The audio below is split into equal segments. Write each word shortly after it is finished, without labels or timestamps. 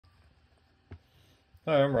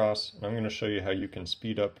Hi, I'm Ross, and I'm going to show you how you can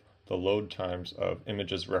speed up the load times of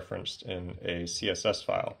images referenced in a CSS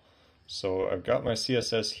file. So I've got my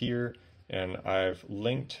CSS here, and I've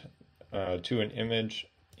linked to an image,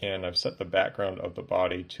 and I've set the background of the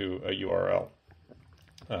body to a URL.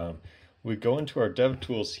 We go into our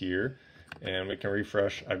DevTools here, and we can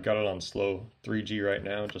refresh. I've got it on slow 3G right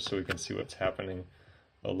now, just so we can see what's happening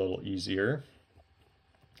a little easier.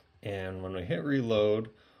 And when we hit reload,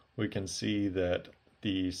 we can see that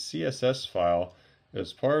the CSS file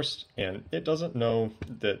is parsed, and it doesn't know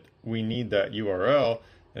that we need that URL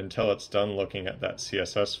until it's done looking at that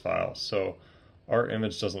CSS file. So our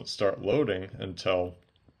image doesn't start loading until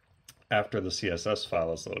after the CSS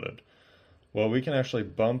file is loaded. Well, we can actually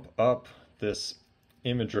bump up this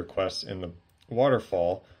image request in the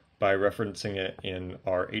waterfall by referencing it in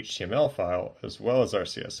our HTML file as well as our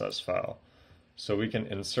CSS file. So we can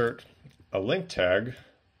insert a link tag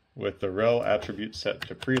with the rel attribute set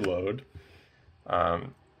to preload,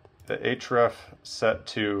 the href set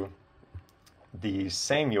to the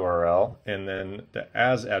same URL, and then the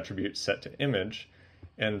as attribute set to image,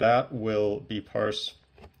 and that will be parsed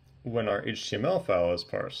when our HTML file is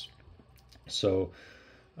parsed. So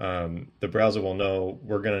the browser will know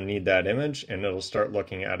we're going to need that image, and it'll start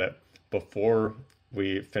looking at it before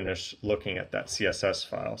we finish looking at that CSS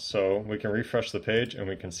file. So we can refresh the page and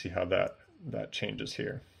we can see how that changes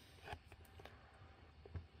here.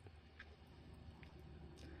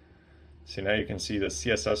 So now you can see the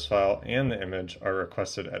CSS file and the image are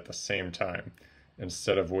requested at the same time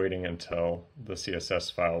instead of waiting until the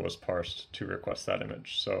CSS file was parsed to request that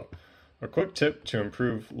image. So a quick tip to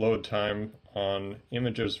improve load time on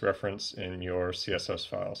images referenced in your CSS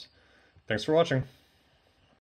files. Thanks for watching.